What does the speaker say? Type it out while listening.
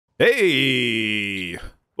Hey!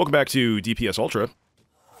 Welcome back to DPS Ultra.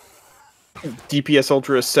 DPS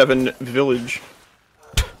Ultra 7 Village.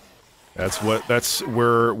 That's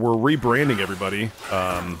where we're rebranding everybody.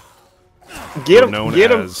 Get him!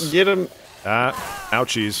 Get him!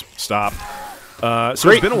 Ouchies. Stop.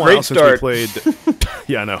 So it's been a while since we played...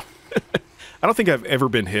 Yeah, I know. I don't think I've ever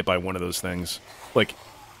been hit by one of those things. Like,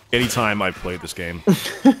 anytime I've played this game.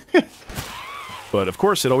 But, of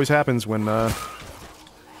course, it always happens when...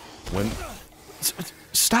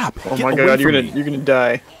 Stop! Oh my god, you're gonna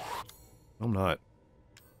die. I'm not.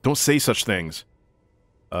 Don't say such things.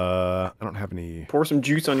 I don't have any... Pour some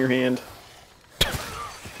juice on your hand.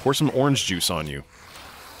 Pour some orange juice on you.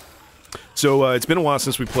 So, it's been a while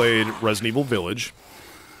since we played Resident Evil Village.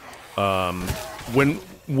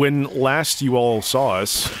 When last you all saw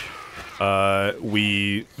us,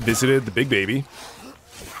 we visited the big baby.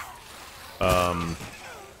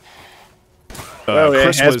 Oh, yeah,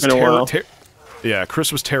 Chris it has was been a while. Yeah,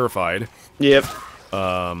 Chris was terrified. Yep.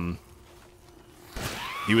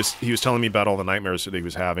 He was telling me about all the nightmares that he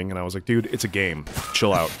was having, and I was like, dude, it's a game.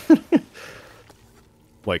 Chill out.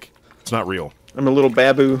 Like, it's not real. I'm a little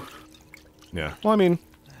babu. Yeah. Well, I mean,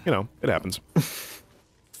 you know, it happens.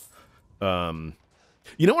 You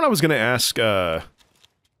know what I was gonna ask, I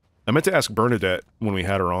meant to ask Bernadette when we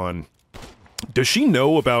had her on. Does she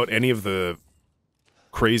know about any of the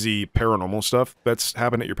crazy paranormal stuff that's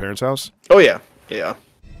happened at your parents' house? Oh, yeah. Yeah.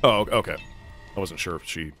 Oh, okay. I wasn't sure if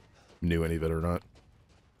she knew any of it or not.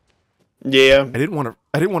 Yeah. I didn't want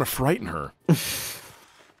to frighten her.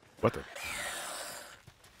 What the?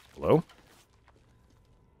 Hello?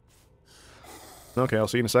 Okay, I'll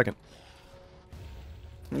see you in a second.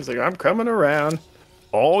 He's like, I'm coming around.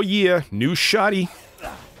 Oh yeah, new shotty.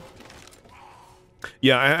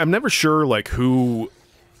 Yeah, I'm never sure like who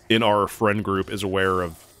in our friend group is aware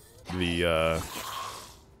of the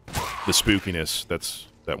spookiness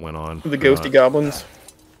that went on. The ghosty goblins.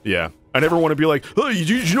 Yeah, I never want to be like, oh, did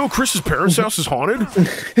you know Chris's parents' house is haunted?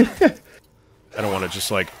 I don't want to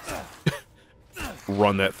just like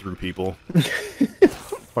run that through people.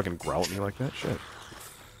 Fucking growl at me like that, shit.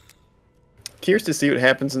 Curious to see what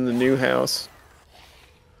happens in the new house.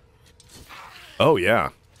 Oh yeah,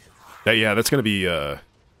 that's gonna be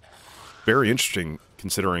very interesting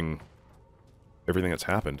considering everything that's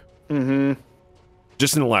happened. Mm-hmm.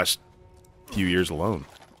 Just in the last few years alone.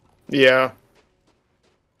 Yeah.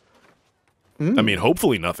 I mean,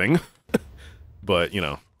 hopefully nothing, but you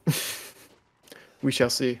know, we shall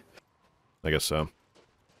see. I guess so.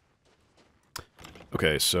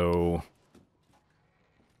 Okay, so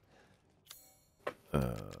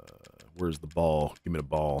where's the ball? Give me the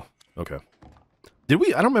ball. Okay. Did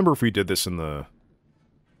we? I don't remember if we did this in the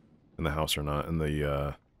house or not. In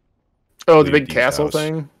the oh, the big castle house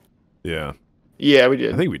thing. Yeah. Yeah, we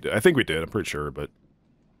did. I think we did. I think we did. I'm pretty sure, but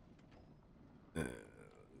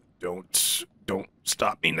don't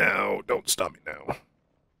stop me now. Don't stop me now.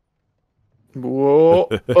 Whoa!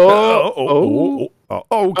 Oh!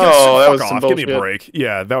 That was fuck some off! Give me a bullshit. break.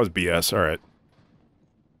 Yeah, that was BS. All right.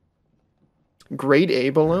 Grade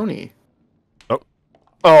A baloney. Oh.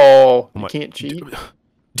 Oh, you can't cheat.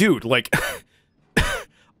 Dude, like,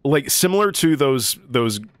 like similar to those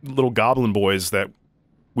little goblin boys that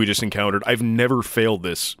we just encountered. I've never failed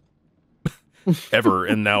this ever,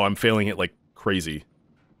 and now I'm failing it like crazy.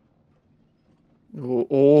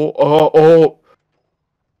 Oh!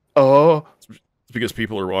 It's because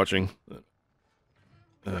people are watching.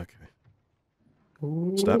 Okay.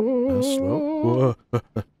 Stop. Slow.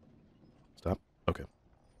 Stop. Okay.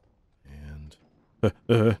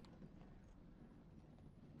 And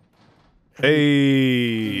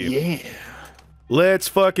hey! Yeah. Let's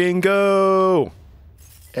fucking go!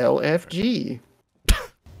 LFG.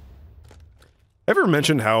 Ever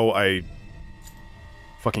mentioned how I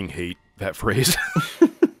fucking hate that phrase?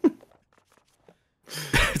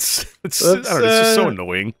 it's I don't know, it's just so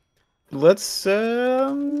annoying. Let's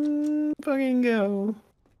fucking go.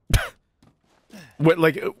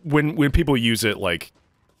 When people use it like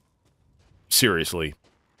seriously,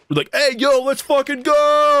 like, hey yo, let's fucking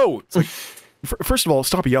go! It's like, first of all,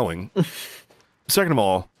 stop yelling. Second of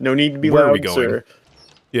all, no need to be where loud, are we going? sir.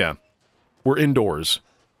 Yeah, we're indoors.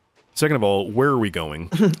 Second of all, where are we going?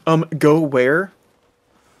 Go where?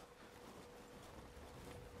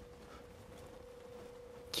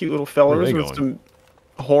 Cute little fellas with some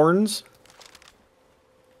horns.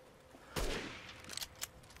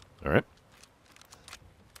 All right.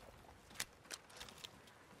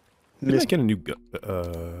 Did I get a new gun?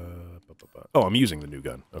 Oh, I'm using the new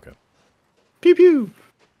gun. Okay. Pew pew.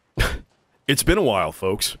 It's been a while,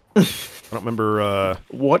 folks. I don't remember,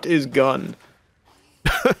 What is gun?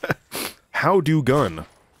 How do gun?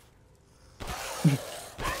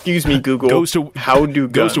 Excuse me, Google. Goes to how do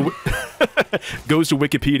gun. Goes to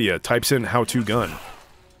Wikipedia. Types in how to gun.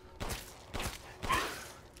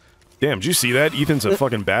 Damn, did you see that? Ethan's a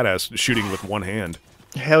fucking badass shooting with one hand.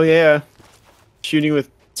 Hell yeah. Shooting with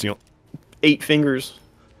 8 fingers.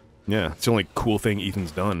 Yeah, it's the only cool thing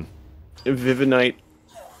Ethan's done. Vivinite.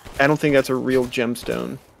 I don't think that's a real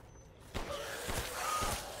gemstone.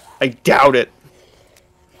 I doubt it.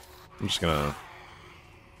 I'm just gonna...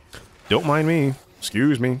 Don't mind me.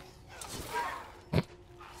 Excuse me.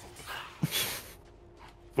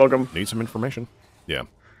 Welcome. Need some information. Yeah.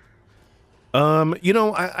 You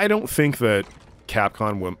know, I don't think that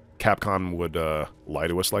Capcom would lie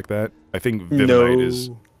to us like that. I think Vivinite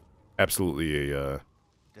is absolutely a...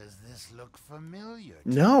 Does this look familiar?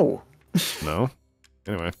 No. No?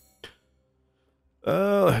 Anyway.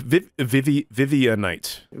 Vivianite.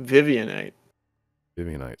 Vivianite.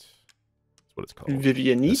 Vivianite. That's what it's called.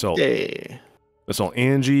 Vivianite. That's all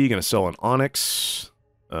angy. Gonna sell an onyx.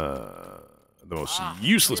 The most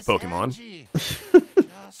useless Pokemon.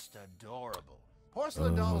 Just adorable.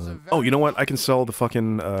 Porcelain dolls are very Oh, you know what? I can sell the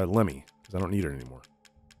fucking Lemmy, because I don't need it anymore.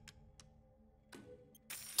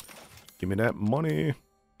 Give me that money.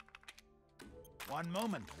 One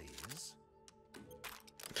moment, please.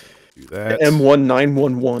 Do that.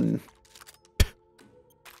 M1911.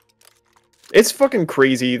 It's fucking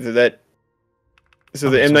crazy that... So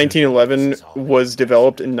the M1911 was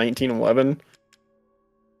developed in 1911.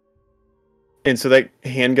 And so that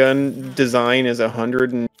handgun design is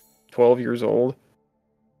 112 years old.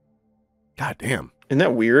 God damn. Isn't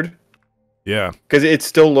that weird? Yeah. Because it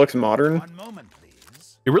still looks modern. One moment,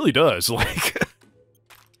 please. It really does. Like,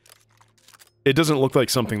 it doesn't look like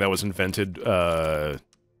something that was invented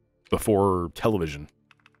before television.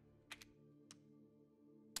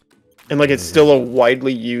 And like it's still a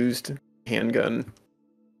widely used handgun.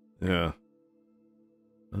 Yeah.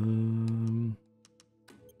 One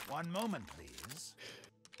moment, please.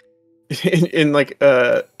 in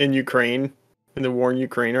in Ukraine, in the war in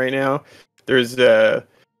Ukraine right now, there's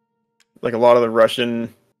like a lot of the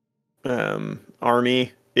Russian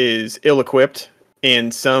army is ill-equipped,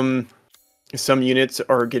 and some units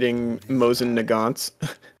are getting Mosin Nagants.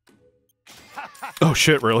 Oh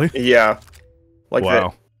shit! Really? Yeah. Like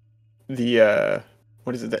wow. The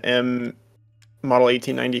what is it? The M model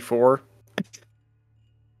 1894.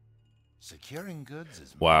 Securing goods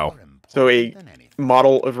is wow. more important So a than anything.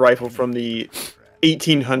 model of rifle from the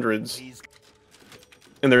 1800s,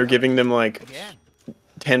 and they're giving them like Again.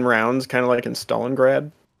 10 rounds, kind of like in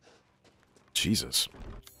Stalingrad. Jesus.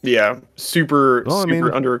 Yeah, super Well, I mean-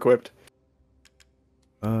 under-equipped.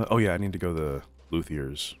 Oh yeah, I need to go to the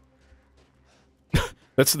Luthiers.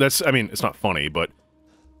 that's. I mean, it's not funny, but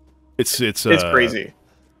it's crazy.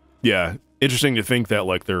 Yeah, interesting to think that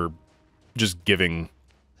like they're just giving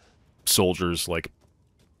soldiers like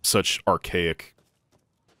such archaic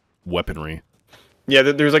weaponry. Yeah,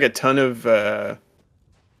 there's like a ton of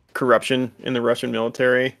corruption in the Russian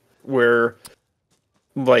military, where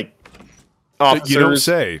like officers, You don't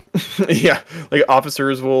say. yeah, like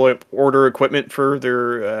officers will order equipment for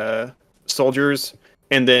their soldiers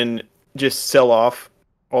and then just sell off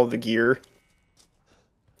all the gear,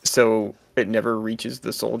 so it never reaches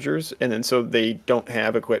the soldiers, and then so they don't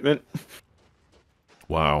have equipment.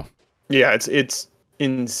 Wow. Yeah, it's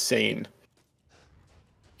insane.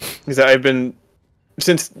 Because I've been,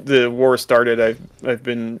 since the war started, I've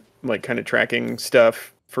been like kind of tracking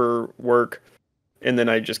stuff for work, and then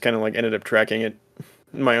I just kind of like ended up tracking it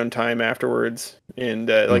in my own time afterwards, and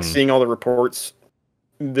like seeing all the reports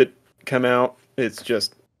that come out, it's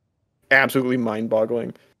just absolutely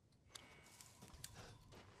mind-boggling.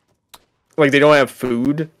 Like they don't have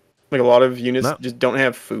food. Like a lot of units just don't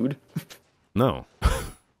have food. No.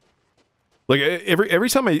 Like every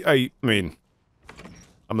time I mean,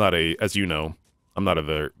 I'm not as you know, I'm not a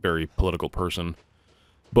very, very political person,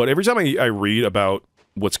 but every time I read about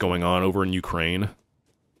what's going on over in Ukraine,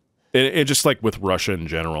 and just like with Russia in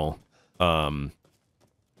general,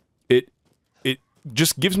 it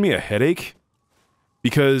just gives me a headache,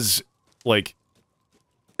 because like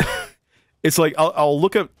it's like I'll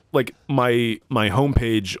look at like my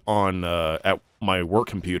homepage on at my work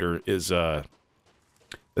computer is I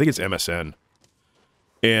think it's MSN,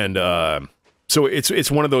 and so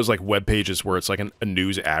it's one of those like web pages where it's like a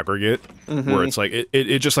news aggregate, where it's like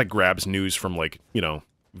it just like grabs news from like, you know,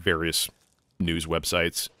 various news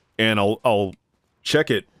websites, and I'll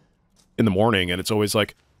check it in the morning, and it's always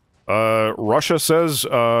like Russia says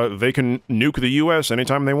they can nuke the US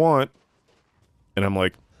anytime they want, and I'm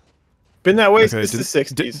like, Been that way Okay, since the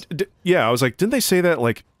 60s. Yeah, I was like, didn't they say that,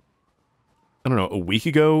 like, I don't know, a week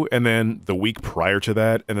ago, and then the week prior to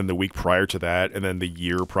that, and then the week prior to that, and then the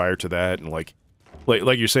year prior to that, and like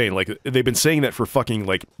you're saying, like, they've been saying that for fucking,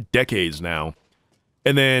 like, decades now.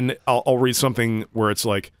 And then I'll read something where it's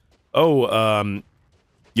like, oh,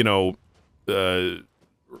 you know,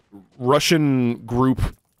 Russian group,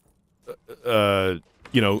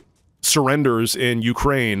 you know, surrenders in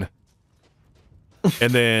Ukraine.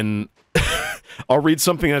 And then I'll read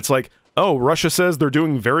something that's like, oh, Russia says they're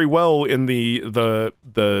doing very well in the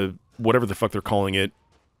whatever the fuck they're calling it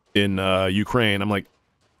in Ukraine. I'm like,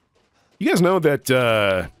 you guys know that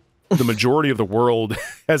the majority of the world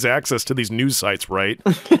has access to these news sites, right?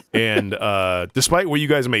 And despite what you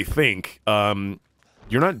guys may think,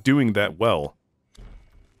 you're not doing that well.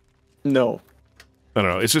 No. I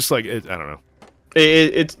don't know. It's just like, I don't know.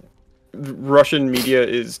 It's Russian media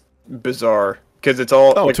is bizarre because it's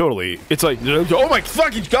all. Oh, like, totally. It's like, oh my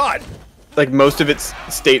fucking god! Like most of it's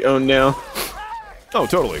state-owned now. Oh,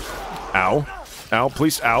 totally. Ow. Ow,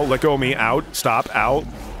 please, ow, let go of me, ow, stop, ow,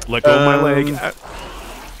 let go of my leg,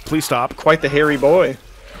 please stop. Quite the hairy boy.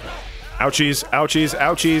 Ouchies, ouchies,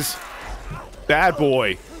 ouchies. Bad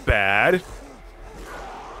boy. Bad.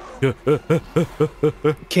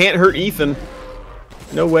 Can't hurt Ethan.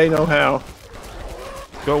 No way, no how.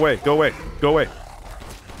 Go away, go away, go away.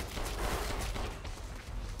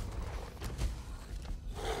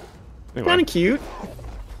 Anyway. Kind of cute.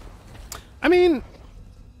 I mean,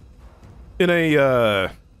 in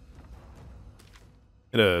a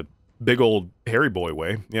big old hairy boy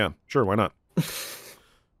way, yeah, sure, why not?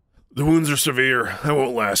 The wounds are severe. I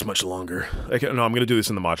won't last much longer. No, I'm gonna do this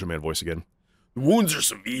in the Macho Man voice again. The wounds are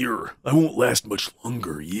severe. I won't last much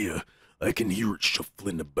longer, yeah. I can hear it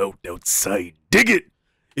shuffling about outside. Dig it!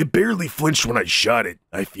 It barely flinched when I shot it.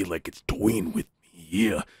 I feel like it's toying with me,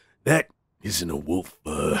 yeah. That isn't a wolf,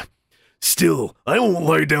 Still, I won't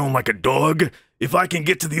lie down like a dog. If I can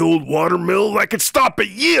get to the old watermill, I can stop it,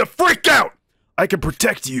 yeah, freak out! I can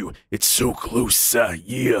protect you. It's so close,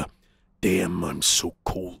 yeah. Damn, I'm so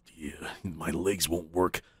cold, yeah. My legs won't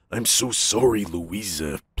work. I'm so sorry,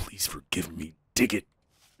 Louisa. Please forgive me. Dig it.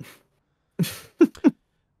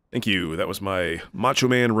 Thank you. That was my Macho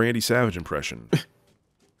Man Randy Savage impression. I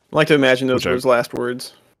like to imagine those were his last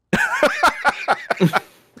words.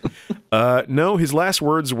 No, his last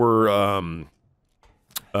words were, ow,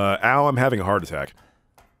 I'm having a heart attack.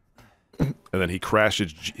 And then he crashed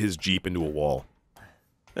his Jeep into a wall.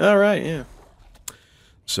 All right, yeah.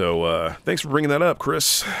 So, thanks for bringing that up,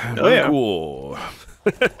 Chris. Oh, yeah. Cool.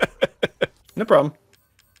 No problem.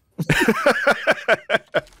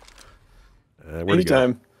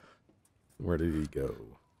 Anytime. Where did he go?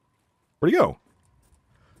 Where'd he go?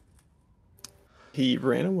 He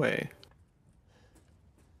ran away.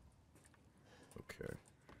 Okay.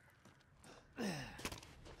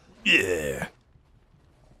 Yeah.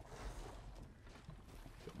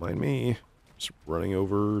 Don't mind me. Just running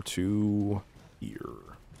over to here.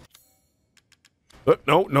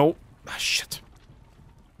 No, no. Ah, shit.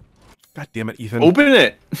 God damn it, Ethan. Open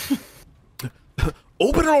it!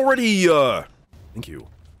 Open it already! Thank you.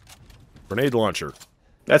 Grenade launcher.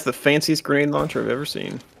 That's the fanciest grenade launcher I've ever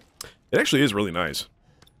seen. It actually is really nice.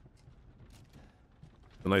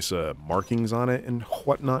 The nice markings on it and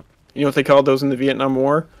whatnot. You know what they called those in the Vietnam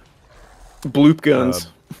War? Bloop guns.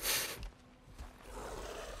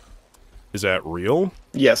 Is that real?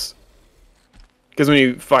 Yes. Because when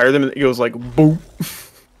you fire them, it goes like boop.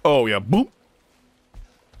 Oh, yeah, boop.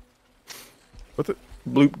 What the?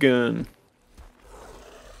 Bloop gun.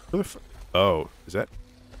 Where the oh, is that?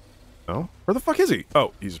 Oh, where the fuck is he?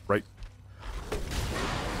 Oh, he's right.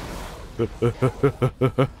 You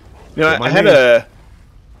know, I had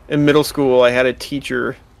in middle school, I had a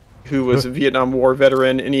teacher who was a Vietnam War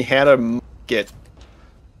veteran, and he had a musket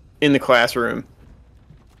in the classroom.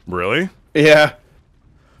 Really? Yeah.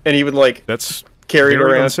 And he would, like, that's carry it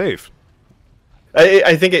around. Unsafe.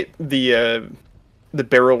 I think the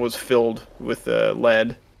barrel was filled with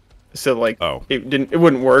lead, so like it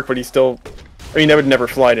wouldn't work. But he still, I mean, that would never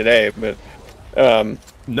fly today. But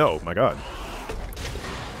no, my God.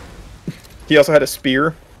 He also had a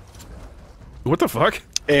spear. What the fuck?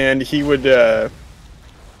 And he would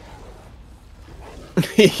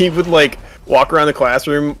he would like walk around the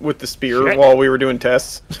classroom with the spear while we were doing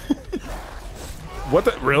tests. What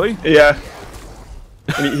the? Really? Yeah.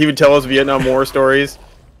 And he would tell us Vietnam War stories.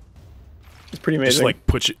 It's pretty amazing.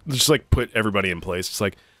 Just like put everybody in place. It's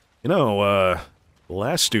like, you know, the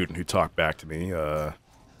last student who talked back to me, I'm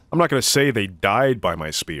not gonna say they died by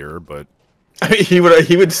my spear, but I mean, he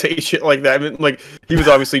would say shit like that. I mean, like, he was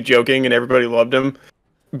obviously joking and everybody loved him.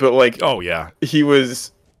 but like, oh yeah, he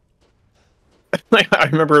was. Like, I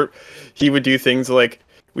remember he would do things like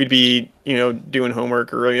we'd be, doing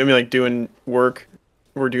homework or like doing work,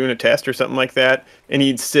 or doing a test or something like that, and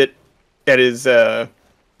he'd sit at his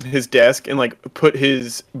desk and like put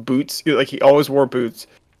his boots, like he always wore boots,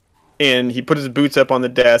 and he put his boots up on the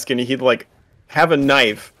desk, and he'd like have a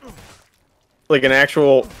knife, like an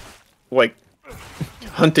actual like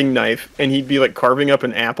hunting knife, and he'd be like carving up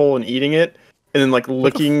an apple and eating it, and then like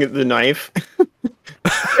licking the knife,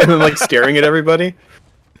 and then like staring at everybody.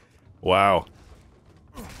 Wow.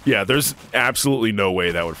 Yeah, there's absolutely no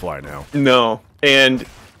way that would fly now. No, and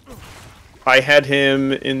I had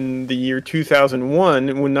him in the year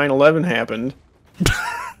 2001 when 9/11 happened,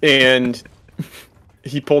 and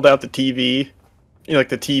he pulled out the TV, like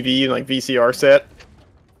the TV and like VCR set,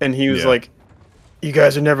 and he was like, "You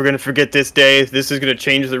guys are never gonna forget this day. This is gonna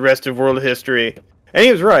change the rest of world history." And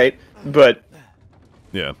he was right, but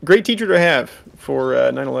yeah, great teacher to have for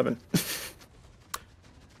 9/11.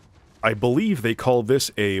 I believe they call this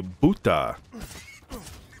a buta.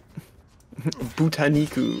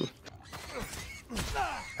 Butaniku.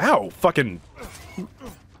 Ow! Fucking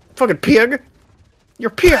pig! You're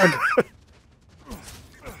a pig!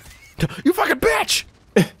 You fucking bitch!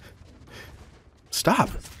 Stop.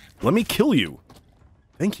 Let me kill you.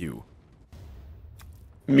 Thank you.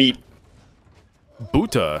 Meat.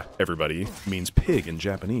 Buta, everybody, means pig in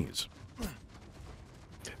Japanese.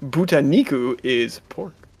 Butaniku is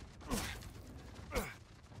pork.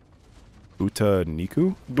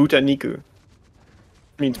 Butaniku? Butaniku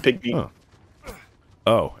means pig meat. Oh.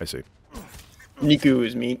 Oh, I see. Niku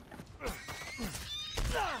is meat.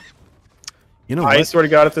 You know I what? swear to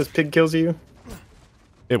God, if this pig kills you,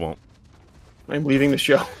 It won't. I'm leaving the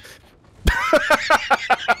show.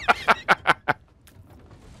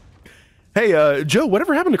 Hey, Joe,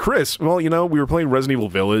 whatever happened to Chris? Well, we were playing Resident Evil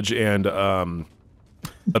Village, and a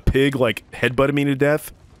pig, like, headbutted me to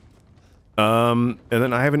death. And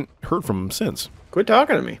then I haven't heard from him since. Quit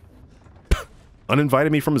talking to me.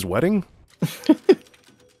 Uninvited me from his wedding?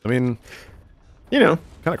 I mean... kind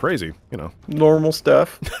of crazy, Normal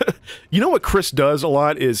stuff. You know what Chris does a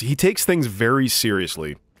lot is he takes things very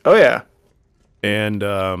seriously. Oh, yeah. And,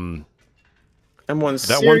 I'm one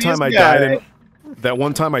that one time I guy. died in... That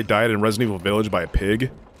one time I died in Resident Evil Village by a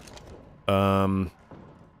pig. Haven't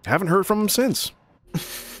heard from him since.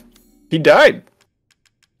 He died.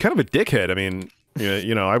 Kind of a dickhead. I mean,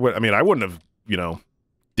 I wouldn't have,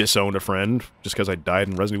 disowned a friend just because I died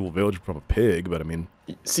in Resident Evil Village from a pig, but I mean...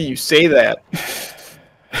 See, you say that.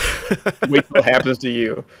 Wait till it happens to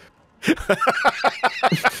you.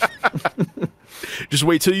 Just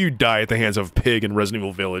wait till you die at the hands of a pig in Resident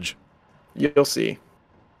Evil Village. You'll see.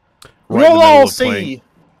 Right We'll all see.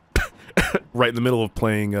 Right in the middle of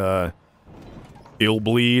playing Ill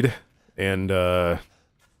Bleed and The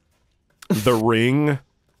Ring.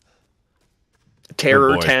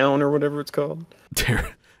 Terror Town or whatever it's called.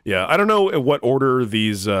 Yeah, I don't know in what order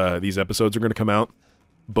these episodes are going to come out,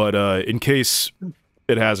 but in case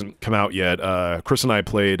it hasn't come out yet, Chris and I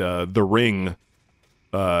played The Ring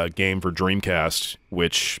game for Dreamcast,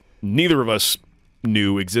 which neither of us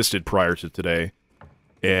knew existed prior to today.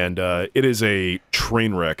 And it is a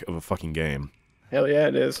train wreck of a fucking game. Hell yeah,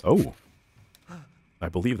 it is. Oh. I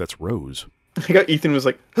believe that's Rose. I got Ethan was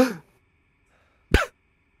like,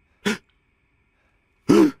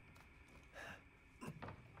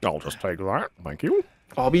 I'll just take that. Thank you.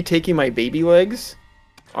 I'll be taking my baby legs.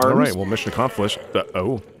 Arms. All right, well, mission accomplished.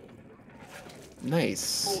 Oh.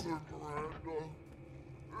 Nice.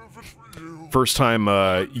 First time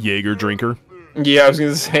Jaeger drinker. Yeah, I was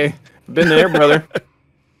going to say, been there, brother.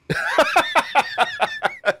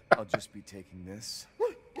 I'll just be taking this.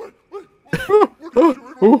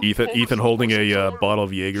 Ethan holding a bottle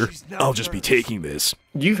of Jaeger. I'll just be taking this.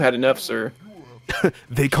 You've had enough, sir.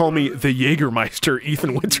 They call me the Jägermeister,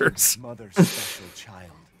 Ethan Winters. Mother's special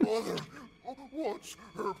child. Mother wants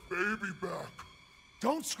her baby back.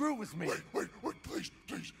 Don't screw with me. Wait, please.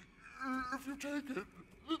 If you take it, then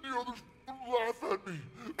the others will laugh at me.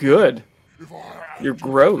 Good. If I You're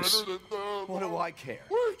gross. better than them. What do I care?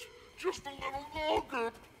 Wait, just a little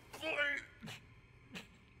longer, please.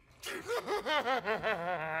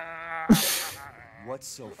 What's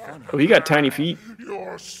so funny? Oh, he got tiny feet.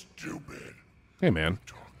 You're stupid. Hey, man.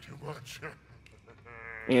 Talk too much.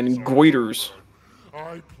 And goiters.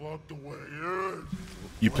 I plugged away in.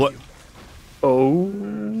 You play. Oh.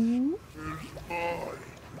 It's my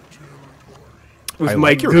territory. With I my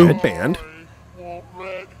like your goop. headband. I won't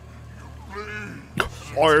let you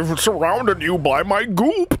leave. I've surrounded you by my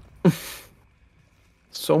goop.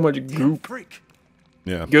 So much goop. Freak.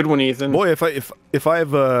 Yeah. Good one, Ethan. Boy, if I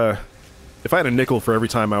had a nickel for every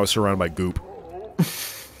time I was surrounded by goop.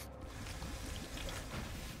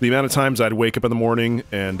 The amount of times I'd wake up in the morning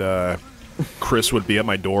and Chris would be at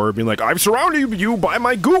my door being like, "I've surrounded you by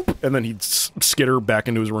my goop," and then he'd skitter back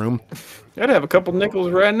into his room. I'd have a couple nickels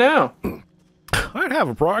right now. I'd have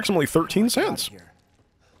approximately 13 cents.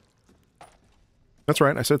 That's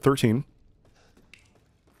right, I said 13.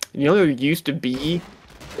 You know there used to be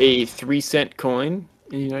a 3-cent coin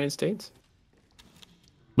in the United States?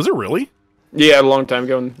 Was it really? Yeah, a long time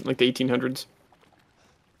ago in like the 1800s.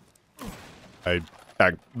 I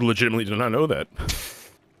legitimately did not know that.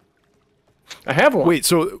 I have one. Wait,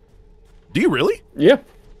 so do you really? Yeah.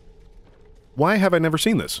 Why have I never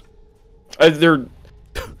seen this? They're not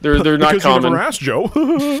because common. You never asked, Joe.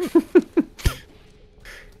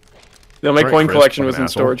 No, my Right, coin Chris, collection was fucking in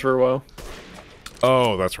asshole. storage for a while.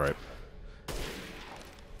 Oh, that's right.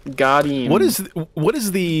 Got him. What is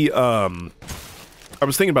the I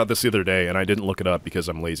was thinking about this the other day and I didn't look it up because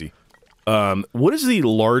I'm lazy. What is the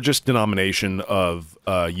largest denomination of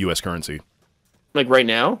US currency? Like right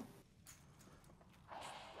now?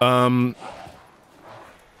 I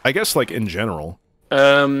guess like in general.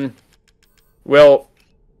 Well,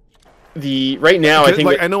 right now I think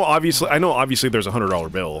like I know obviously there's a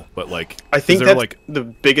 $100 bill, but like I think is there that's like the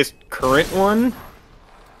biggest current one,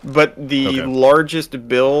 but the Okay. largest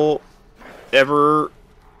bill ever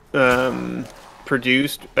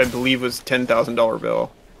produced, I believe, was $10,000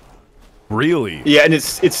 bill. really? Yeah, and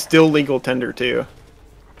it's still legal tender too.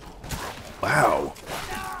 Wow.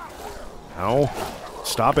 Ow.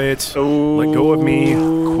 Stop it. Oh. Let go of me.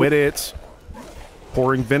 Quit it.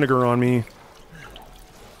 Pouring vinegar on me.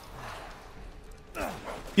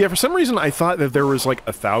 Yeah, for some reason I thought that there was like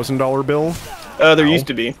a $1,000 bill. There used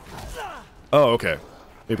to be. Oh, okay.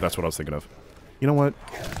 Maybe that's what I was thinking of. You know what?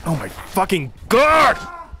 Oh my fucking god!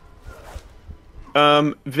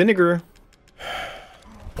 Vinegar.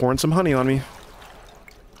 Pouring some honey on me.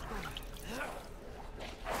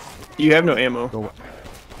 You have no ammo. Go.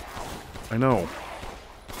 I know.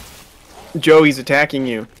 Joe, he's attacking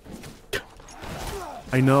you.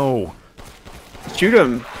 I know. Shoot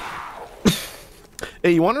him.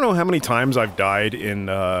 Hey, you want to know how many times I've died in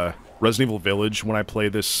Resident Evil Village when I play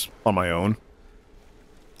this on my own?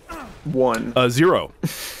 1. 0.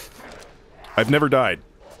 I've never died.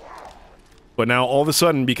 But now, all of a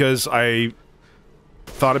sudden, because I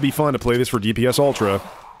thought it'd be fun to play this for DPS Ultra,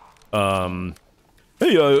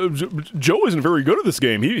 hey, Joe isn't very good at this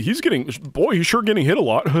game. He's sure getting hit a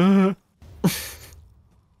lot.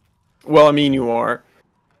 Well, I mean, you are.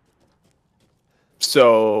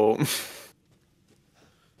 So...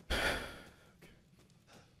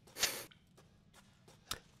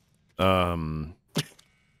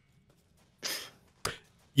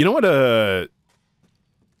 You know what,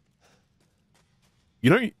 you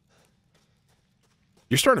know,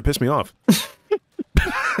 you're starting to piss me off.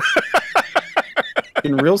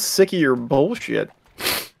 Getting real sick of your bullshit,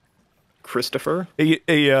 Christopher. Hey,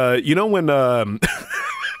 you know when,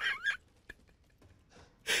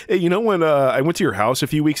 hey, you know when, I went to your house a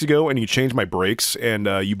few weeks ago and you changed my brakes and,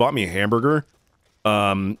 you bought me a hamburger?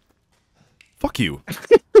 Fuck you.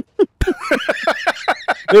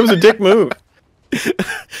 It was a dick move.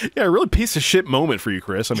 Yeah, a really piece of shit moment for you,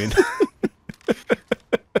 Chris. I mean,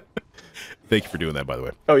 thank you for doing that, by the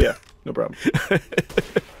way. Oh yeah, no problem.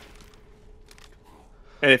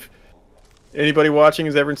 And if anybody watching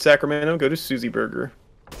is ever in Sacramento, go to Susie Burger.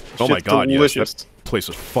 Oh my god, delicious. yes, that place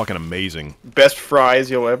was fucking amazing. Best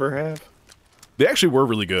fries you'll ever have. They actually were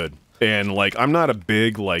really good, and like, I'm not a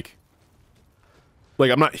big like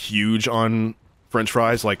I'm not huge on French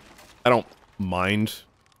fries. Like, I don't mind.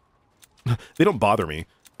 They don't bother me,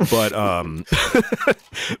 but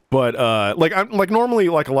like I'm like normally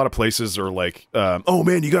like a lot of places are like, oh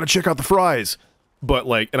man, you got to check out the fries, but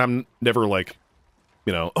like, and I'm never like,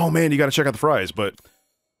 you know, oh man, you got to check out the fries, but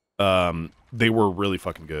they were really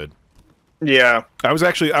fucking good. Yeah, I was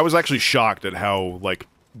actually shocked at how like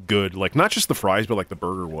good, like not just the fries, but like the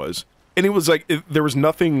burger was, and it was like there was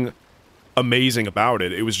nothing amazing about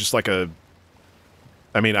it. It was just like I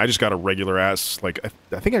mean, I just got a regular ass, like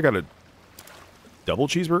I think I got a double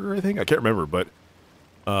cheeseburger, I think. I can't remember, but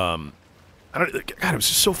I don't, God, it was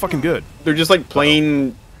just so fucking good. they're just like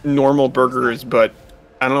plain normal burgers, but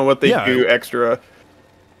I don't know what they do extra.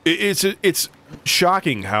 It's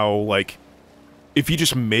shocking how like if you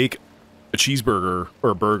just make a cheeseburger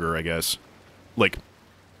or a burger, I guess, like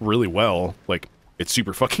really well, like it's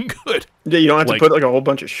super fucking good. Yeah, you don't have like, to put like a whole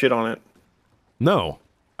bunch of shit on it. No,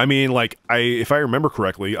 I mean like if I remember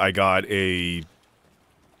correctly, I got a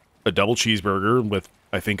double cheeseburger with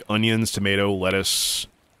I think onions, tomato, lettuce.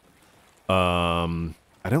 I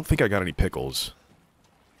don't think I got any pickles.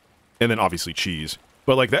 And then obviously cheese.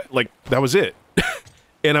 But like that was it.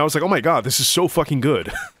 And I was like, oh my god, this is so fucking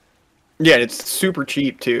good. Yeah, it's super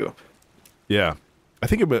cheap too. Yeah. I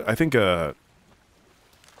think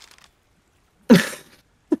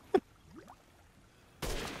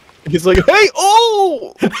he's like, hey,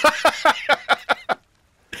 oh!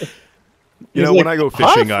 You know, like, when I go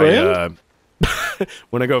fishing, hi,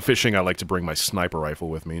 when I go fishing, I like to bring my sniper rifle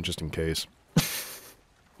with me, just in case.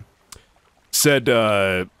 Said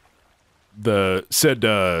the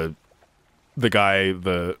guy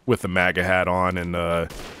with the MAGA hat on and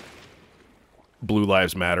Blue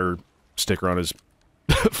Lives Matter sticker on his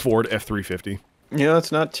Ford F-350. Yeah,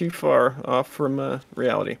 it's not too far off from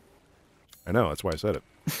reality. I know, that's why I said it.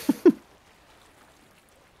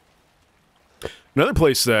 Another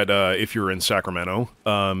place that, if you're in Sacramento,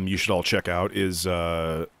 you should all check out is,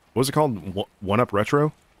 what was it called? One Up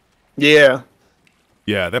Retro? Yeah.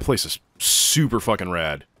 Yeah, that place is super fucking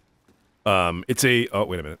rad. It's a... Oh,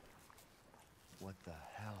 wait a minute. What the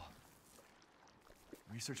hell?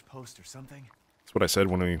 Research post or something? That's what I said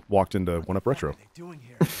when we walked into One Up Retro. What are they doing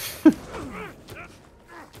here?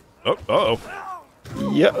 Oh, uh-oh.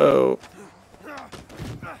 Yo.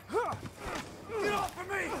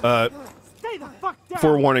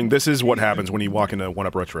 Forewarning, this is what happens when you walk into One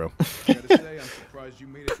Up Retro. Gotta say, I'm surprised you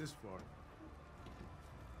made it this far.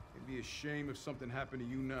 It'd be a shame if something happened to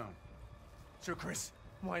you now. Sure, Chris.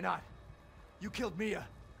 Why not? You killed Mia.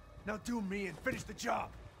 Now do me and finish the job.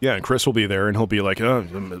 Yeah, and Chris will be there, and he'll be like, oh,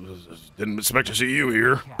 didn't expect to see you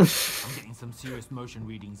here. Cap, I'm getting some serious motion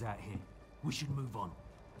readings out here. We should move on.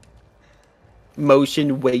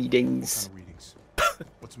 Motion What waitings. kind of readings?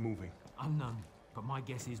 What's moving? Unknown, but my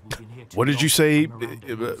guess is we've been here too What did long you say? to hang around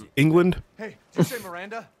the England? Hey, did you say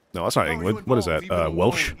Miranda? No, that's not How are you England. What is that? Leave it alone,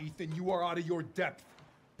 Welsh? Ethan, you are out of your depth.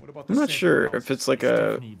 What about the I'm not sample sure house? if it's like It's a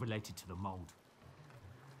definitely related to the mold.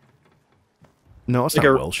 No, it's Like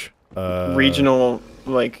not a Welsh. regional,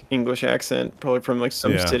 like, English accent, probably from, like,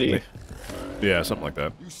 some Yeah, city. Yeah, something like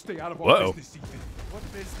that. You stay out of our Uh-oh. business, Ethan. What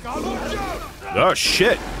business? God, watch out! Oh,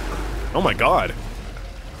 shit. Oh, my God.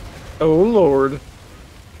 Oh, Lord.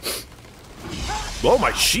 Oh,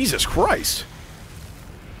 my Jesus Christ.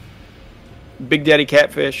 Big Daddy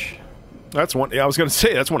Catfish. That's one... Yeah, I was going to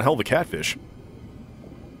say, that's one hell of a catfish.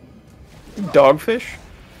 Dogfish?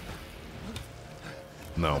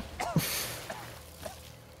 No.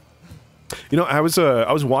 You know, I was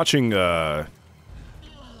watching, Oh,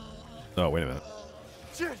 wait a minute.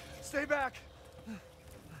 Shit! Stay back!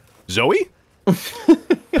 Zoe?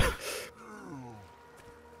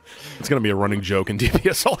 It's gonna be a running joke in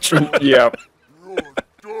DPS Ultra. Yeah.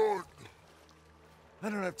 I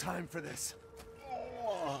don't have time for this.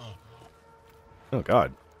 Oh,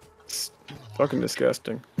 God. It's fucking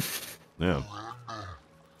disgusting. Yeah.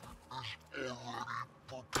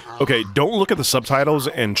 Okay, don't look at the subtitles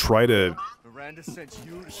and try to Miranda sent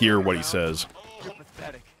you to hear figure what he out? says. You're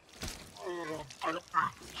pathetic.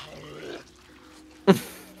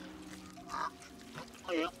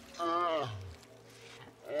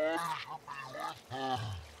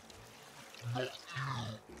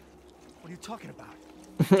 What are you talking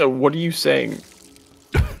about? What are you saying?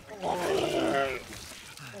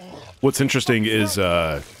 What's interesting is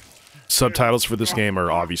subtitles for this game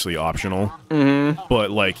are obviously optional,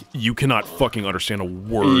 but like you cannot fucking understand a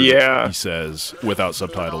word Yeah. he says without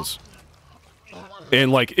subtitles.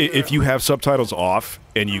 And like if you have subtitles off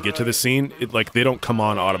and you get to the scene, it like they don't come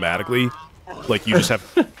on automatically. Like you just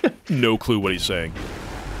have no clue what he's saying.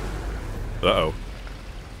 Uh-oh.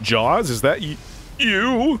 Jaws, is that you?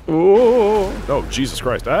 Oh. Oh, Jesus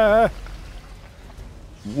Christ. Ah.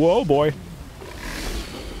 Whoa, boy.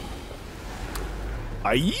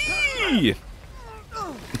 Aye.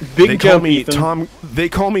 Big They call jump, me Ethan. Tom. They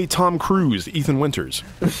call me Tom Cruise, Ethan Winters.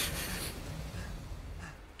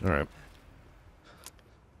 All right.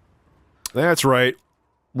 That's right.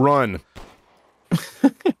 Run.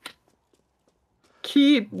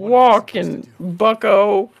 Keep walking,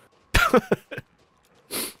 bucko.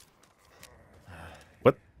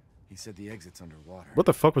 What? He said the exit's underwater. What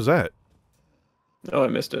the fuck was that? Oh, I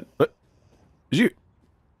missed it. What? Did you?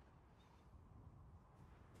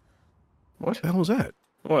 What? The hell was that?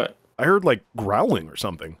 What? I heard like growling or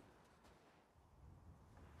something.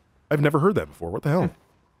 I've never heard that before. What the hell?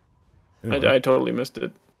 Anyway. I totally missed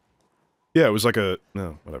it. Yeah, it was like a...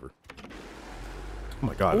 No, whatever. Oh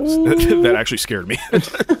my god, that actually scared me.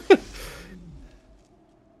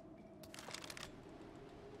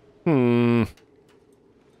 Got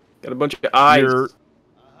a bunch of eyes. You're...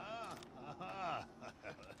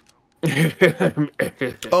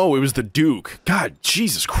 Oh, it was the Duke. God,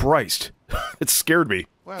 Jesus Christ. It scared me.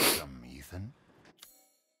 Welcome, Ethan.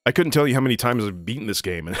 I couldn't tell you how many times I've beaten this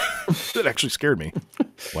game, and it actually scared me.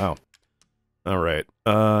 Wow. All right.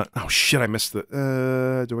 Oh, shit, I missed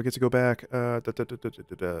the... do I get to go back?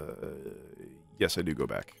 Yes, I do go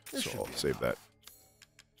back, so I'll save that.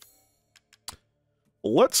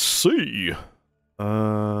 Let's see.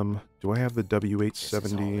 Do I have the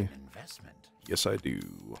W870? Yes, I do.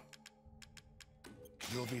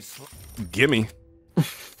 Gimme.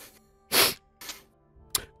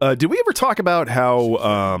 Did we ever talk about how,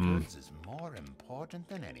 is more important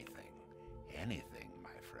than anything. Anything, my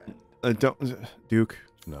friend. don't... Duke?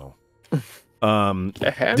 No.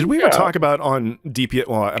 Did we ever talk about on DPS...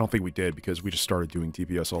 Well, I don't think we did, because we just started doing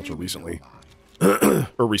DPS Ultra recently.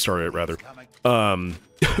 Or restarted it, rather.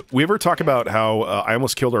 We ever talk about how I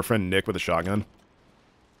almost killed our friend Nick with a shotgun?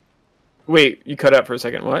 Wait, you cut out for a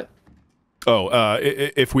second. What? Oh,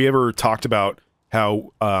 if we ever talked about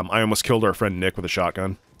how I almost killed our friend Nick with a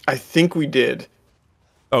shotgun? I think we did.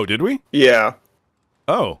 Oh, did we? Yeah.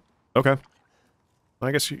 Oh, okay.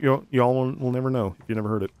 I guess y'all will never know if you never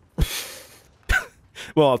heard it.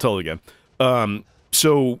 Well, I'll tell it again.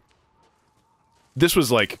 So this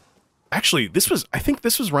was like, actually, I think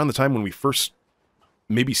this was around the time when we first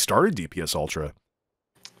maybe started DPS Ultra.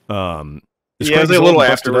 Yeah, it was a little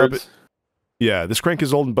afterwards. Yeah, this crank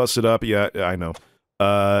is old and busted up. Yeah, I know.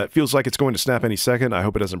 It feels like it's going to snap any second. I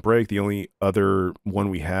hope it doesn't break. The only other one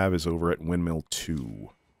we have is over at Windmill 2.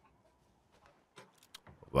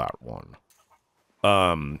 That one.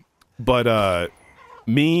 But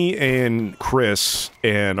me and Chris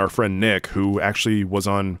and our friend Nick, who actually was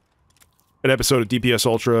on an episode of DPS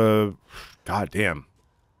Ultra, god damn.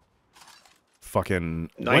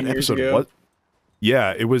 Fucking 9 years ago. What?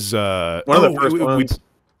 Yeah, it was one of the first ones.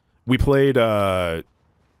 We played oh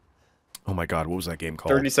my god, what was that game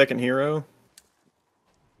called? 30-Second Hero.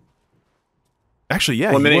 Actually,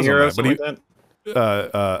 yeah, 1 Minute Hero, that, something like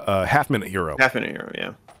that. Half-Minute Hero. Half-Minute Hero,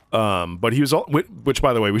 yeah. But he was all, which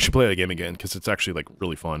by the way, we should play that game again because it's actually like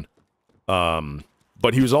really fun.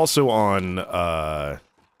 But he was also on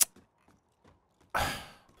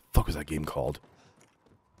fuck was that game called?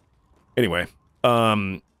 Anyway,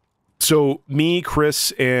 so me,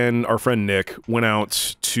 Chris, and our friend Nick went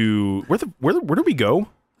out to where did we go?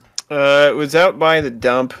 It was out by the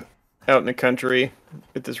dump, out in the country,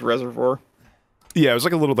 at this reservoir. Yeah, it was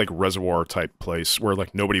like a little like reservoir type place where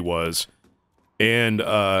like nobody was. And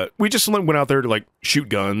we just went out there to like shoot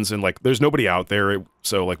guns, and like there's nobody out there,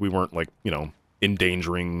 so like we weren't like, you know,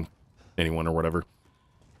 endangering anyone or whatever.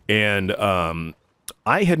 And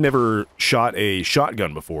I had never shot a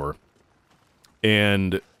shotgun before,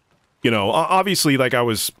 and you know, obviously, like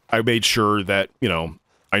I made sure that, you know,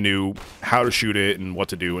 I knew how to shoot it and what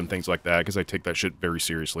to do and things like that because I take that shit very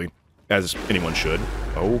seriously, as anyone should.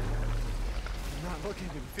 Oh.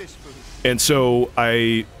 And so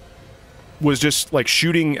I was just like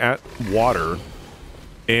shooting at water,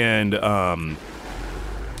 and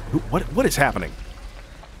what is happening?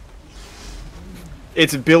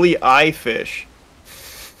 It's Billy Eye Fish.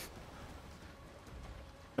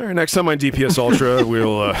 All right, next time on DPS Ultra,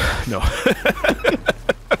 we'll no.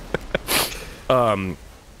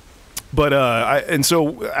 And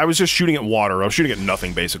so I was just shooting at water. I was shooting at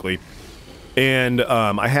nothing basically, and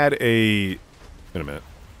I had a. Wait a minute.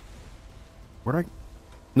 Where'd I?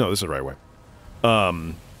 No, this is the right way.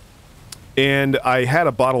 And I had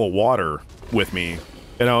a bottle of water with me,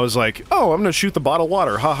 and I was like, oh, I'm gonna shoot the bottle of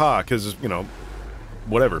water, haha, because, you know,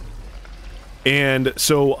 whatever. And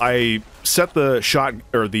so I set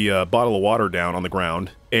the bottle of water down on the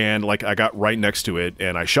ground, and, like, I got right next to it,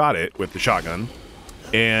 and I shot it with the shotgun,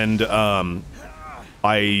 and,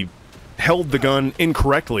 I held the gun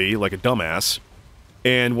incorrectly, like a dumbass,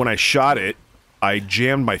 and when I shot it, I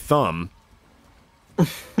jammed my thumb,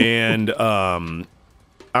 and,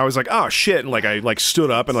 I was like, oh, shit, and, like, I, like, stood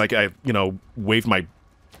up, and, like, I, you know, waved my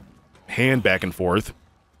hand back and forth,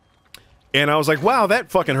 and I was like, wow, that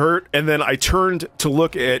fucking hurt, and then I turned to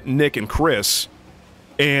look at Nick and Chris,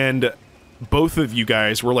 and both of you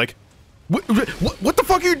guys were like, what the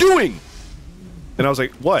fuck are you doing? And I was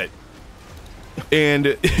like, what?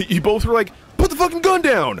 And you both were like, put the fucking gun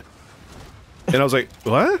down! And I was like,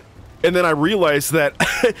 what? And then I realized that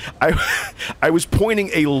I was pointing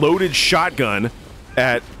a loaded shotgun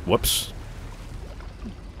at... Whoops.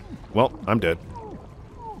 Well, I'm dead.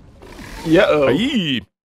 Yeah-oh.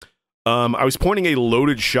 I was pointing a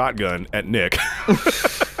loaded shotgun at Nick.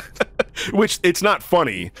 Which, it's not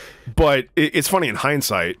funny, but it's funny in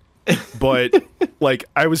hindsight. but like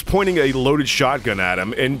I was pointing a loaded shotgun at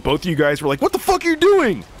him, and both of you guys were like, "What the fuck are you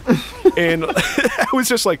doing?" And I was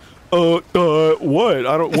just like, what? What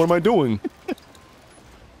am I doing?"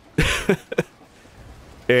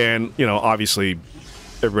 And you know, obviously,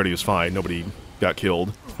 everybody was fine. Nobody got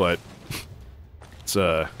killed, but it's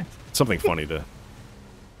something funny to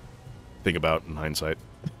think about in hindsight.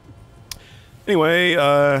 Anyway,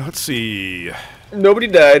 let's see. Nobody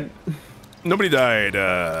died. Nobody died.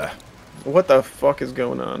 What the fuck is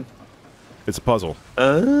going on? It's a puzzle.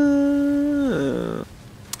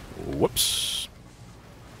 Whoops.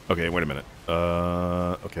 Okay, wait a minute.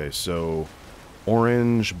 Okay, so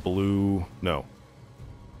orange, blue. No.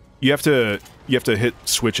 You have to hit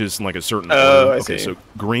switches in like a certain order. Okay, so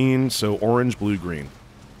green, so orange, blue, green.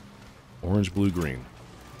 Orange, blue, green.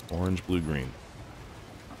 Orange, blue, green.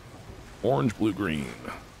 Orange, blue, green.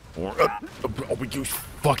 Are you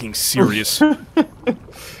fucking serious?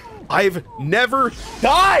 I've never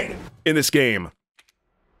died in this game.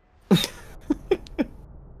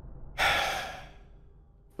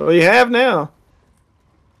 Well, you have now.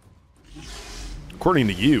 According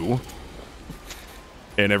to you.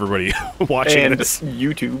 And everybody watching and this.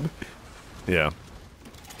 YouTube. Yeah.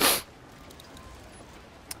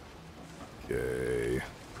 Okay.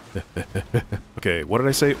 Okay, what did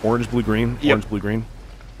I say? Orange, blue, green? Yep. Orange, blue, green?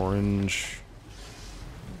 Orange...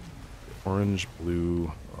 Orange,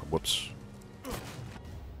 blue... whoops.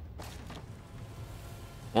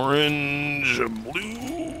 Orange,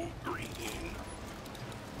 blue, green.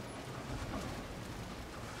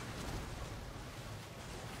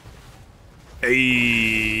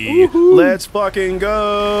 Hey! Let's fucking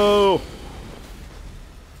go!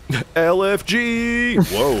 LFG!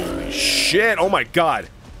 Whoa, shit! Oh my god!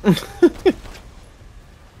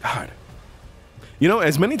 God. You know,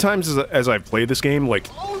 as many times as I've played this game, like...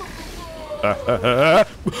 oh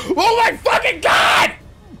my fucking god!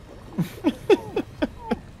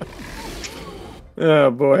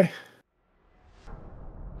 Oh boy.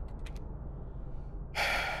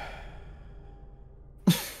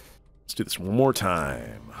 Let's do this one more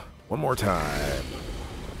time. One more time.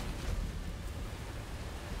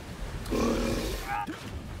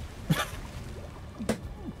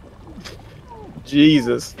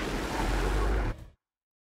 Jesus.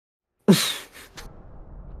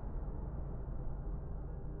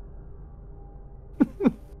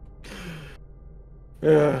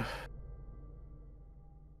 Yeah.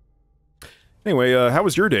 Anyway, how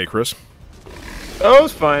was your day, Chris? Oh, it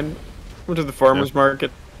was fine. Went to the farmer's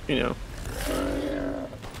market, you know.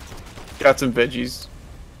 Got some veggies.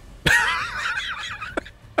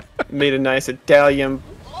 Made a nice Italian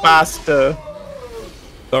pasta.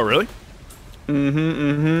 Oh, really?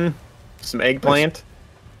 Some eggplant.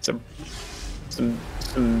 Nice. Some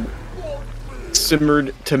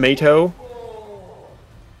simmered tomato.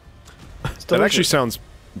 That actually sounds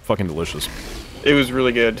fucking delicious. It was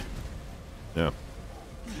really good. Yeah.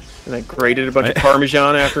 And I grated a bunch of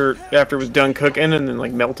Parmesan after it was done cooking, and then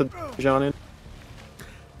like melted Parmesan in.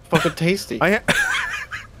 Fucking tasty. I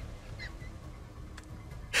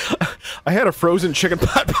had a frozen chicken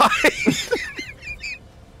pot pie.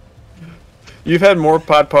 You've had more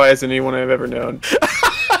pot pies than anyone I've ever known.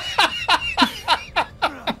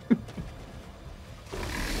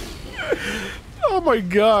 Oh my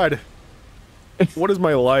god. What is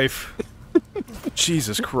my life?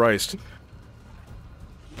 Jesus Christ.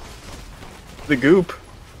 The goop.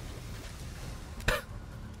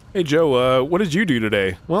 Hey Joe, what did you do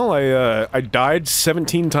today? Well, I died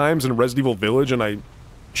 17 times in Resident Evil Village, and I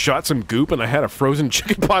shot some goop, and I had a frozen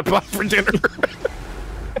chicken pot pie for dinner.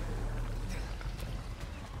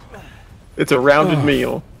 It's a rounded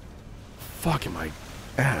meal. Fucking my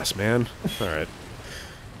ass, man. Alright.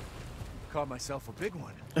 Caught myself a big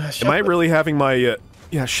one. Am I really having my,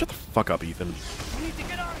 yeah, shut the fuck up, Ethan.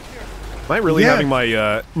 Am I really having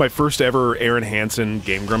my, my first ever Aaron Hansen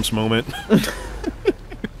Game Grumps moment?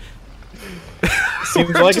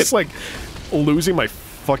 Seems I'm like just, like, losing my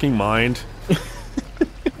fucking mind.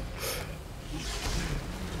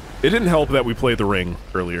 It didn't help that we played The Ring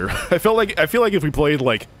earlier. I feel like if we played,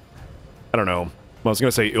 like, I don't know. I was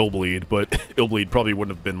gonna say Illbleed, but Illbleed probably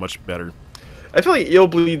wouldn't have been much better. I feel like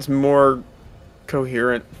Illbleed's more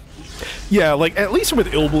coherent. Yeah, like, at least with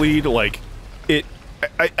Illbleed, like,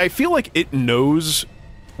 I feel like it knows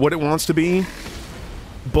what it wants to be,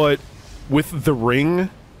 but with The Ring,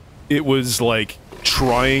 it was, like,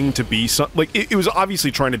 trying to be some... Like, it was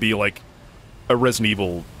obviously trying to be, like, a Resident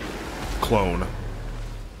Evil clone.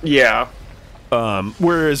 Yeah.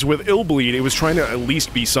 Whereas with Illbleed, it was trying to at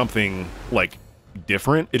least be something, like,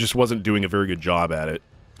 different. It just wasn't doing a very good job at it.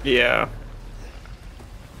 Yeah.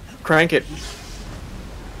 Crank it.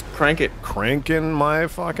 Crank it. Cranking my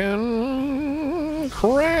fucking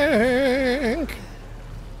crank.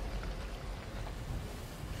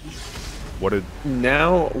 What did...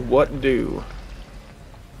 Now, what do?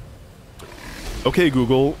 Okay,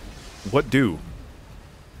 Google, what do?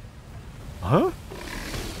 Huh?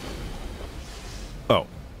 Oh.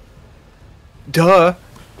 Duh.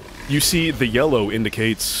 You see, the yellow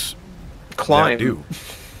indicates... Climb. That do.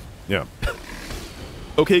 Yeah.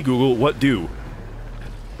 Okay, Google, what do?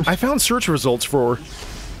 I found search results for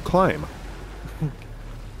climb.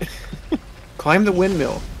 Climb the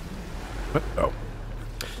windmill. What? Oh.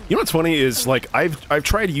 You know what's funny is, like, I've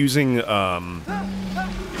tried using, oh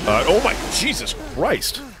my, Jesus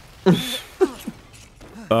Christ!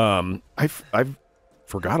 I've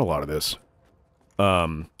forgot a lot of this.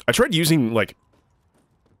 I tried using, like,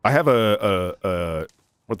 I have a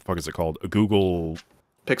what the fuck is it called? A Google...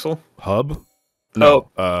 Pixel? Hub? No.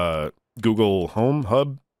 Oh. Google Home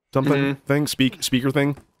Hub? Something? Thing? Speaker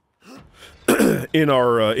thing? in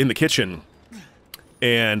the kitchen.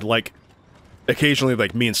 And, like, occasionally,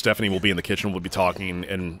 like, me and Stephanie will be in the kitchen, we'll be talking,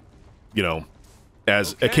 and, you know,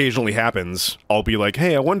 as occasionally happens, I'll be like,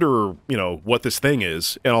 hey, I wonder, you know, what this thing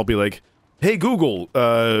is. And I'll be like, hey, Google,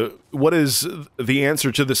 what is the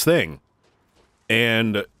answer to this thing?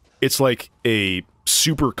 And it's like a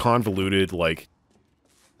super convoluted, like,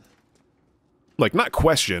 not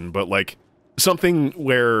question, but, like, something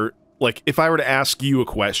where, like, if I were to ask you a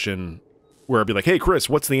question where I'd be like, hey, Chris,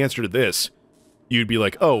 what's the answer to this? You'd be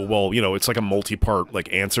like, oh, well, you know, it's like a multi-part,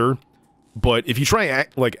 like, answer. But if you try,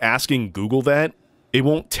 like, asking Google that, it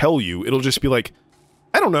won't tell you. It'll just be like,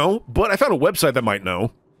 I don't know, but I found a website that might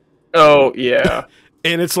know. Oh, yeah.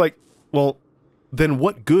 And it's like, well, then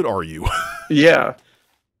what good are you? Yeah.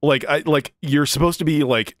 Like, you're supposed to be,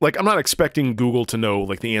 like, I'm not expecting Google to know,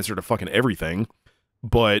 like, the answer to fucking everything,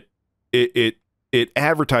 but it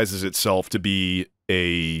advertises itself to be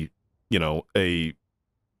a, you know, a,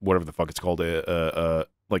 whatever the fuck it's called,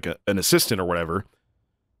 like an assistant or whatever,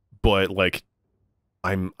 but, like,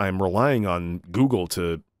 I'm relying on Google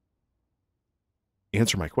to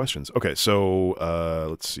answer my questions. Okay, so,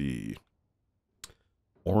 let's see.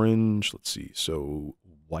 Orange, let's see. So,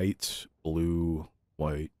 white, blue,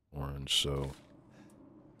 white, orange, so,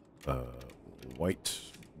 white,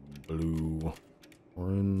 blue,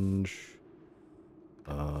 orange,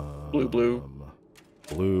 Blue.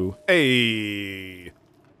 blue. Hey!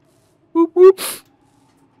 Whoop, whoop! So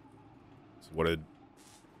what did...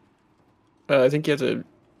 I think you have to...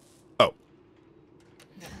 Oh.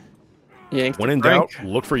 Yank When the in crank. doubt,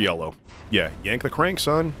 look for yellow. Yeah, yank the crank,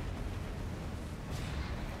 son.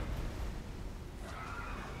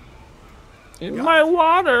 In my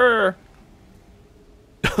water!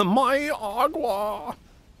 My agua!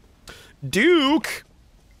 Duke!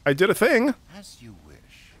 I did a thing. As you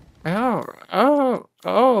wish. Oh.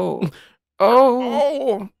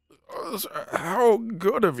 Oh, how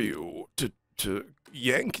good of you to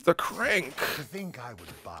yank the crank. To think I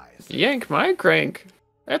would buy Yank my crank.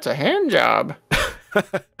 That's a hand job.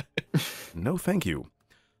 No, thank you.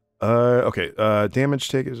 Okay, damage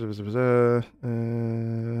take is, I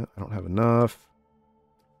don't have enough.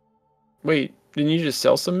 Wait, didn't you just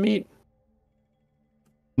sell some meat?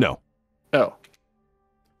 No. Oh.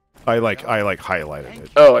 I highlighted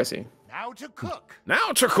it. Oh, I see. Now to cook.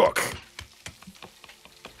 Now to cook.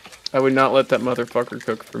 I would not let that motherfucker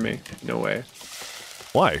cook for me. No way.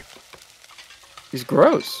 Why? He's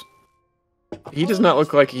gross. He does not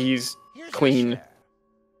look like he's clean.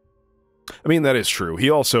 I mean, that is true. He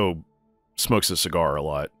also smokes a cigar a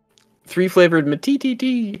lot. 3 flavored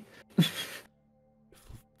matiti.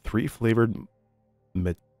 3 flavored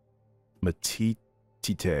matitite.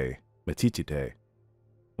 Matitite. I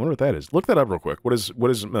wonder what that is. Look that up real quick. What is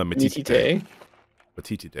matitite?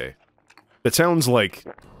 Matitite. It sounds like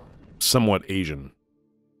somewhat Asian.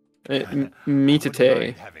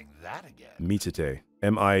 Mitite. Having that again. Mitite.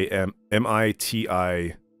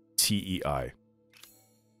 Mititei.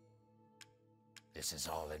 This is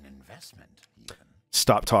all an investment, even.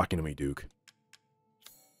 Stop talking to me, Duke.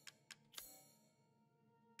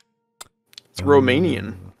 It's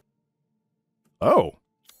Romanian. Oh.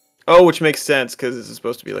 Oh, which makes sense because this is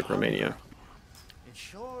supposed to be like Romania. It's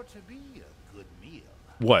sure to be a good meal.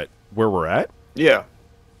 What? Where we're at? Yeah.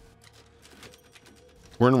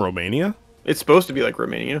 We're in Romania? It's supposed to be like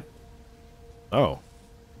Romania. Oh.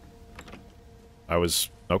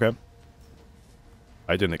 Okay.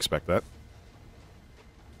 I didn't expect that.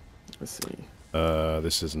 Let's see.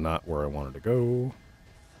 This is not where I wanted to go.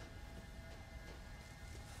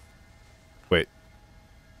 Wait.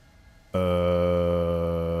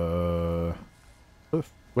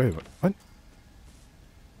 Wait, what?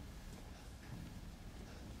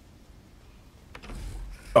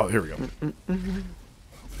 Oh, here we go.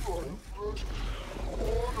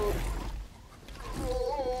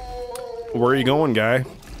 Where are you going, guy?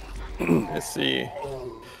 Let's see.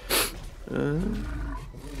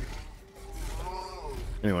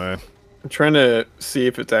 Anyway. I'm trying to see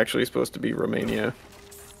if it's actually supposed to be Romania.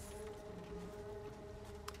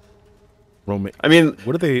 I mean,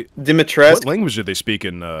 what are they? Dimitrescu. What language did they speak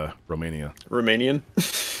in Romania? Romanian.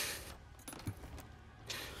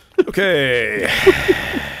 Okay.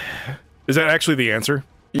 Is that actually the answer?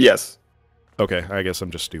 Yes. Okay, I guess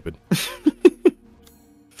I'm just stupid.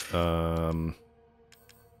 You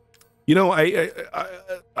know, I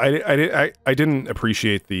didn't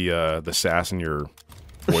appreciate the sass in your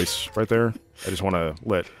voice right there. I just want to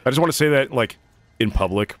say that, like, in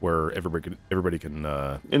public where everybody can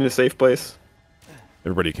in a safe place.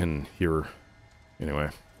 Everybody can hear. Anyway.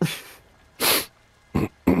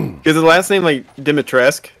 Because the last name, like,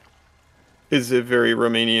 Dimitrescu, is a very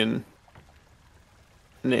Romanian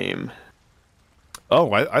name.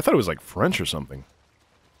 Oh, I thought it was like French or something.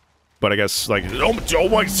 But I guess like I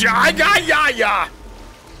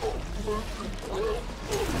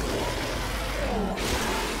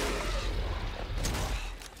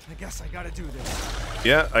guess I gotta do this.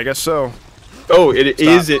 Yeah, I guess so. Oh, it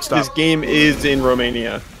is. Stop. This game is in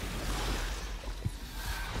Romania.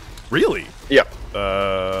 Really? Yeah.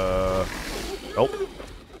 Oh.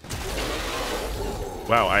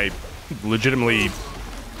 Wow, I legitimately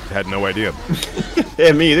had no idea.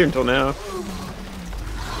 Yeah, me either until now.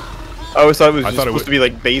 I always thought it was supposed to be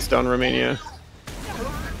like based on Romania.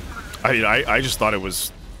 I just thought it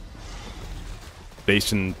was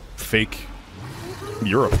based in fake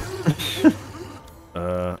Europe.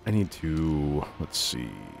 I need to, let's see.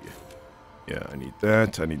 Yeah, I need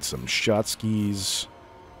that. I need some shot skis.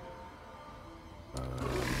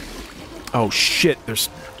 Oh shit, there's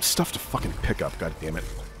stuff to fucking pick up, god damn it.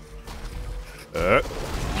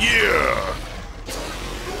 Yeah!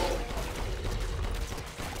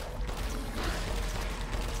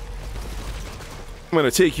 I'm gonna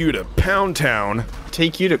take you to Pound Town.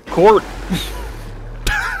 Take you to court.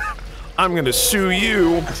 I'm gonna sue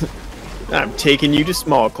you. I'm taking you to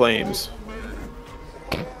small claims.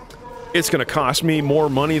 It's gonna cost me more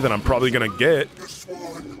money than I'm probably gonna get.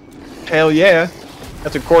 Hell yeah.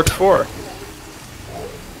 That's what court's for.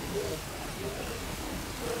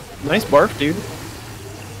 Nice barf, dude.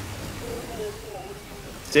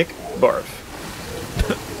 Sick barf.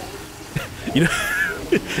 You know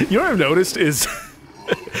what I've noticed is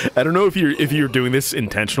I don't know if you're doing this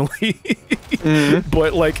intentionally,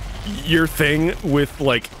 but like your thing with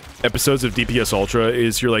like episodes of DPS Ultra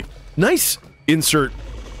is you're like, nice insert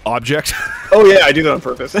object. Oh yeah, I do that on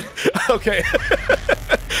purpose. Okay.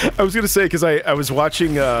 I was gonna say because I was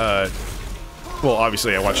watching well,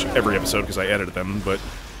 obviously I watch every episode because I edited them, but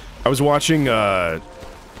I was watching it was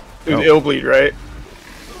Illbleed, right?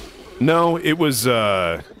 No, it was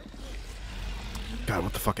God,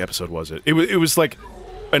 what the fuck episode was it? It was like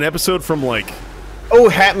an episode from like, oh,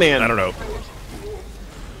 Hatman. I don't know.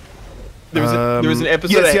 There was an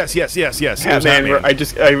episode. Yes. Hatman, where I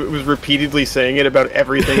was repeatedly saying it about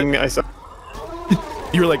everything I saw.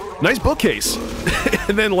 You were like, nice bookcase,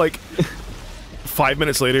 and then like 5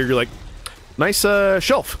 minutes later, you're like, nice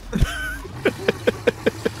shelf.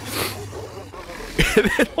 And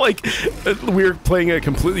then like we were playing a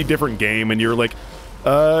completely different game, and you're like,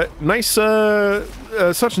 nice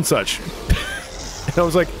such and such. And I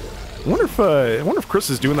was like, I wonder if Chris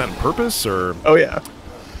is doing that on purpose, or oh yeah,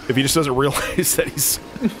 if he just doesn't realize that he's.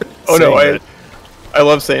 Oh no, I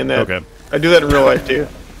love saying that. Okay, I do that in real life too.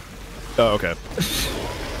 Oh okay.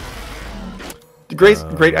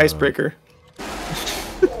 Great icebreaker.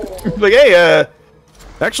 Like, hey,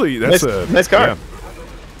 actually, that's nice car. Yeah.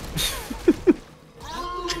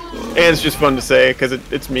 And it's just fun to say because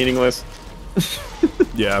it's meaningless.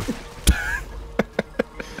 Yeah.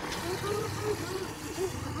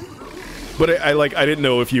 But I didn't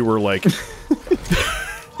know if you were like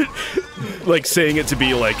like saying it to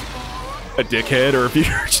be like a dickhead, or if you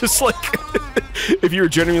were just like if you were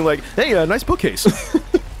genuinely like, hey, nice bookcase.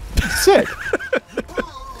 Sick.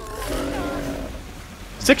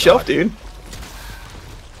 Sick shelf, dude.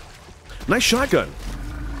 Nice shotgun.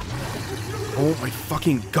 Oh my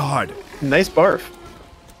fucking god. Nice barf.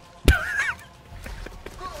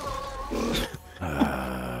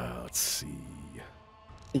 Let's see.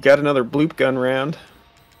 You got another bloop gun round.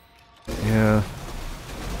 Yeah.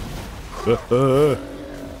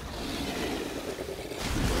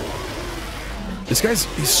 This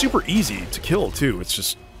he's super easy to kill too. It's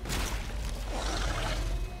just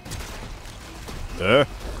Oh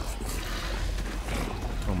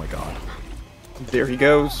my god. There he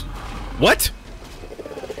goes. What?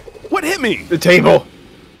 What hit me? The table.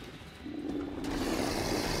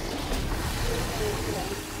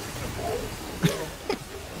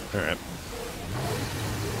 All right.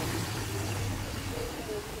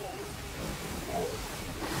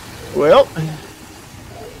 Well,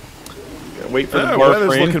 gotta wait for the bar weather's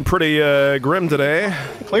frame. looking pretty grim today.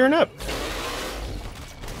 Clearing up.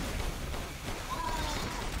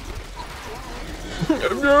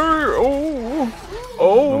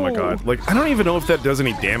 Oh my god. Like, I don't even know if that does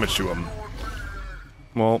any damage to him.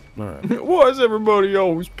 Well, alright. Why is everybody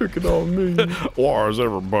always picking on me? Why is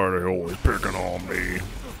everybody always picking on me?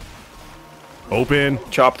 Open.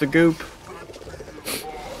 Chop the goop.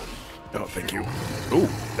 Oh, thank you. Ooh.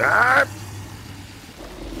 Ah!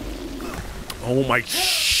 Oh my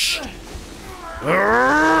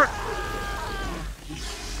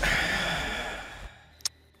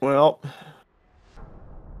Well.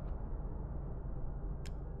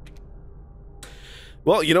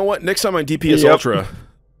 Well, you know what? Next time on DPS Ultra.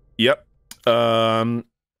 Yep.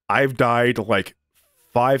 I've died like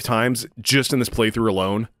 5 times just in this playthrough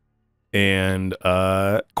alone. And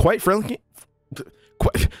quite frankly,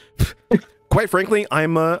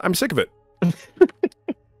 I'm sick of it.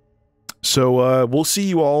 So we'll see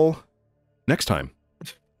you all next time.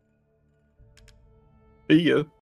 See ya.